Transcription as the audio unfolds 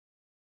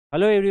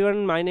Hello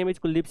everyone, my name is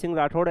𝐂𝐤𝐧𝐤𝐬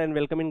Rathod and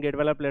welcome in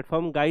GetWallah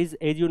platform. Guys,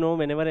 as you know,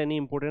 whenever any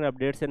important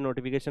updates and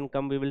notification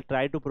come, we will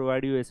try to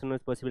provide you as soon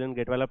as possible in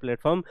GetWallah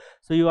platform,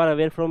 so you are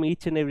aware from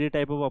each and every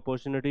type of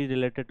opportunity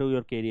related to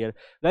your career.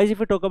 Guys,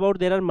 if you talk about,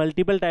 there are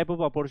multiple type of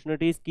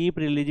opportunities keep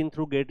releasing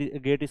through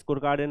Gate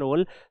scorecard and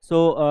all,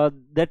 so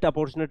that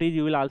opportunities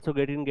you will also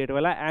get in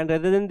GetWallah. And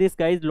rather than this,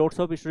 guys, lots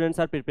of students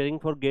are preparing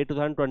for Gate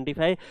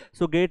 2025.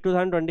 So Gate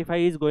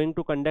 2025 is going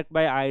to conduct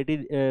by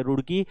IIT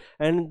Roorkee,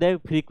 and they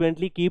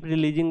frequently keep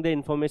releasing the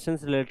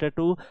informations related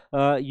to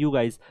you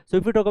guys. So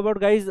if you talk about,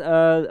 guys,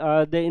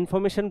 the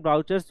information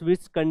brochures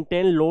which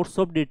contain lots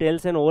of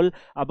details and all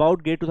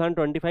about Gate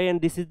 2025,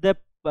 and this is the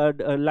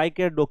like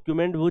a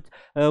document which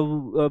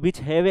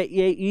have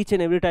each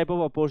and every type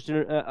of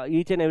opportunity,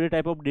 each and every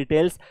type of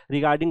details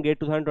regarding Gate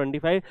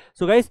 2025.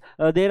 So guys,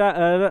 there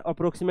are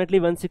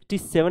approximately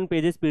 167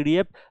 pages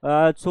PDF.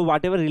 So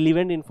whatever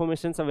relevant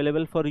information is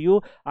available for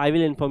you, I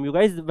will inform you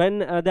guys. When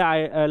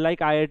like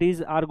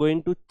IITs are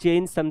going to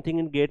change something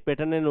in Gate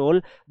pattern and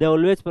all, they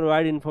always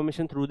provide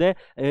information through the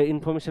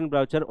information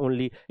brochure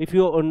only. If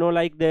you know,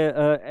 like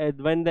the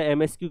when the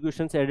MSQ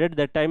questions added,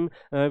 that time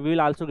we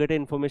will also get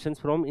information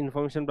from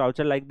information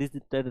brochure. Like this,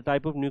 the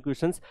type of new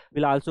questions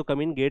will also come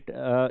in Gate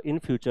in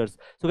futures.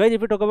 So guys, if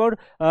you talk about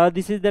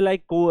this is the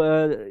like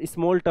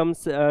small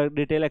terms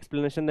detail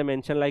explanation. They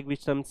mention like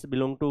which terms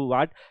belong to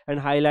what, and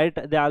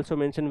highlight they also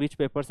mention which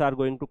papers are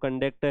going to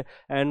conduct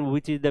and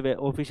which is the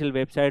official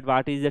website,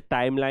 what is the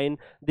timeline.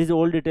 These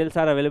all details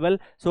are available.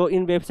 So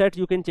in websites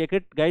you can check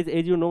it, guys.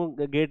 As you know,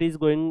 Gate is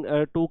going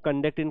to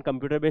conduct in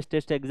computer based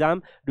test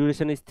exam.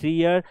 Duration is 3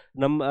 years.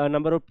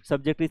 Number of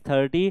subject is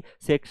 30.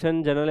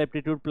 Section general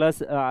aptitude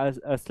plus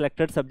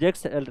selected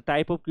subjects.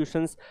 Type of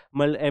questions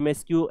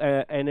MSQ,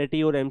 NAT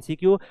or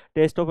MCQ.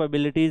 Test of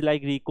abilities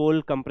like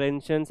recall,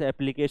 comprehensions,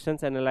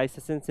 applications,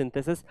 analysis and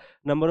synthesis.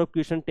 Number of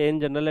questions 10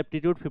 general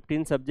aptitude,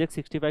 15 subjects,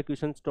 65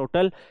 questions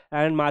total,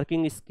 and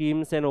marking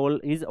schemes and all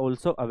is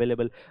also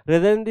available.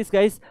 Rather than this,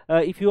 guys,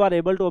 if you are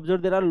able to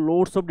observe, there are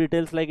lots of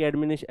details like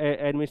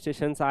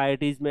administrations,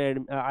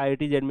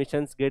 IITs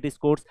admissions, Gate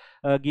scores,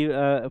 give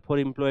for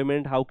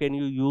employment, how can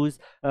you use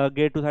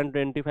Gate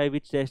 2025,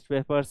 which test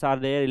papers are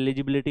there,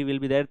 eligibility will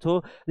be there.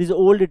 So these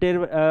all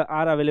details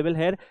are available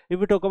here. If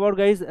we talk about,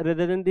 guys,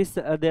 rather than this,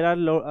 there are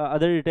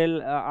other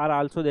detail are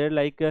also there,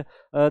 like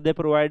they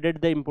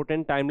provided the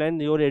important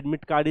timeline. Your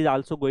admit card is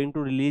also going to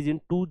release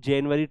in 2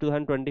 January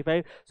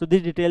 2025. So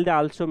this detail they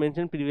also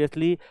mentioned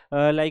previously,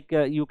 like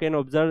you can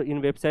observe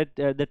in website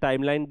the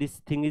timeline,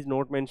 this thing is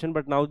not mentioned,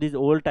 but now this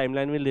old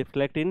timeline will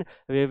reflect in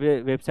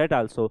website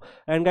also.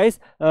 And guys,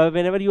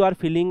 whenever you are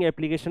filling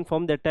application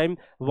form, that time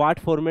what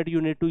format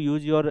you need to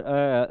use your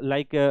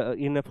like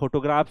in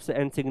photographs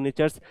and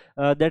signatures,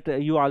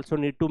 that you also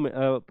need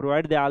to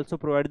provide. They also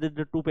provided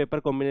the 2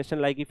 paper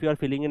combination, like if you are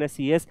filling in a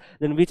CS,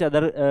 then which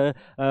other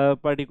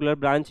particular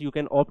branch you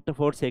can opt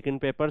for second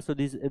paper. So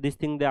this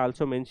thing they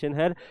also mention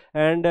here.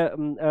 And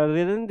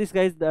rather than this,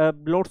 guys,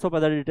 lots of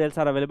other details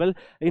are available.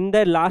 In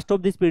the last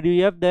of this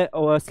PDF, the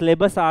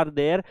syllabus are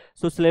there.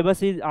 So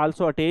syllabus is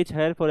also attached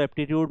here for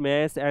aptitude,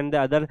 maths, and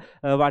the other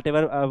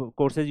whatever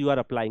courses you are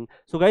applying.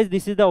 So guys,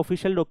 this is the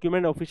official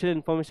document, official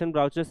information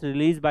brochures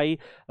released by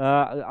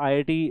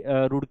IIT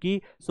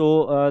Roorkee.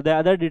 So the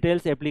other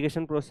details,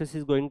 application process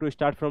is going to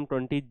start from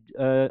 20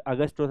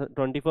 August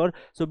 24.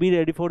 So be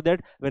ready for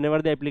that.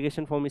 Whenever the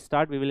application form is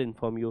start, we will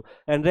inform you.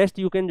 And rest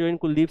you can join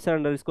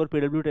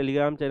𝐂𝐤𝐴_PW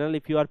Telegram channel.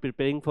 If you are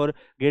preparing for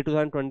Gate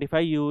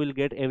 2025, you will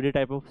get every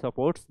type of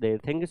supports there.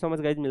 Thank you so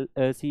much, guys.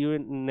 See you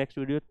in next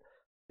video.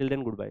 Till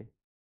then, goodbye.